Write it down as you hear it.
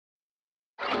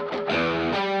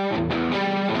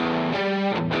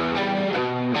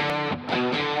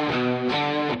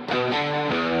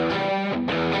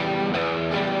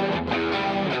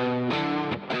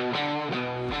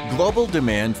Global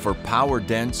demand for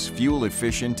power-dense,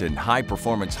 fuel-efficient, and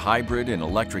high-performance hybrid and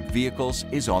electric vehicles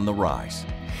is on the rise.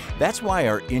 That's why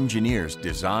our engineers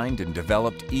designed and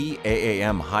developed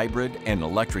e-AAM hybrid and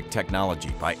electric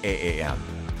technology by eAAM.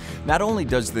 Not only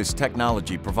does this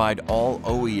technology provide all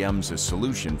OEMs a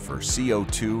solution for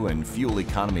CO2 and fuel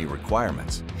economy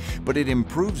requirements, but it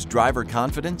improves driver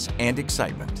confidence and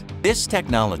excitement. This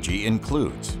technology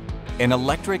includes an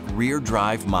electric rear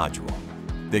drive module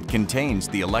that contains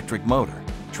the electric motor,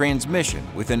 transmission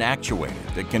with an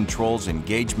actuator that controls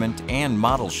engagement and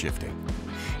model shifting,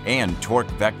 and torque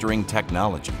vectoring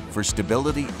technology for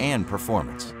stability and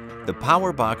performance. The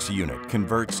power box unit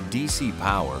converts DC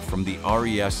power from the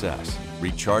RESS,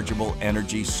 Rechargeable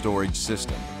Energy Storage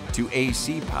System, to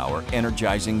AC power,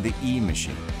 energizing the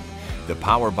E-machine. The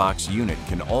power box unit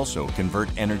can also convert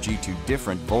energy to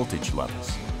different voltage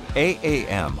levels.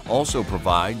 eAAM also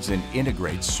provides and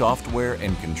integrates software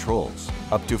and controls,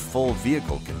 up to full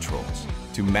vehicle controls,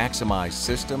 to maximize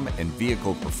system and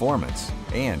vehicle performance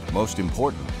and, most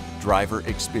important, driver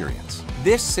experience.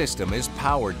 This system is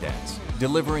power dense,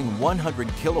 delivering 100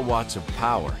 kilowatts of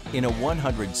power in a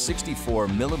 164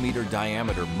 millimeter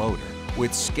diameter motor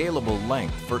with scalable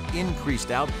length for increased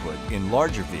output in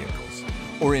larger vehicles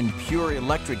or in pure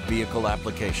electric vehicle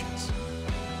applications.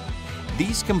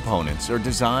 These components are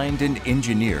designed and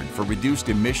engineered for reduced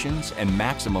emissions and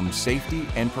maximum safety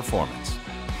and performance.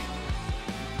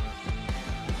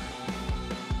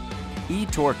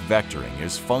 E-torque vectoring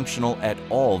is functional at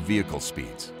all vehicle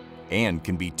speeds and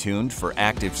can be tuned for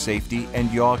active safety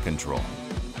and yaw control,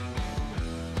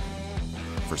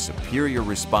 for superior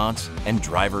response and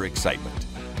driver excitement.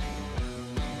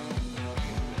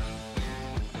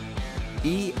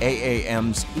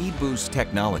 eAAM's e-Boost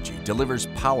technology delivers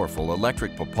powerful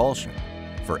electric propulsion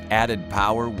for added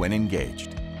power when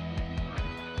engaged.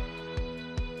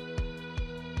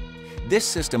 This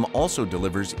system also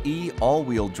delivers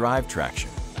e-all-wheel drive traction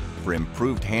for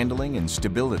improved handling and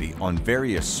stability on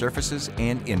various surfaces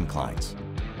and inclines.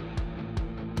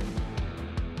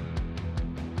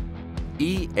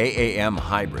 eAAM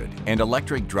hybrid and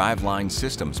electric driveline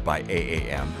systems by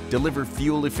eAAM deliver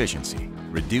fuel efficiency,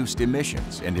 reduced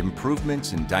emissions, and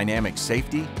improvements in dynamic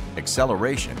safety,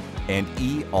 acceleration, and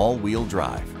e-all-wheel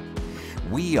drive.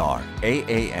 We are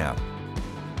eAAM,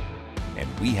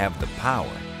 and we have the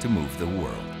power to move the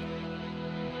world.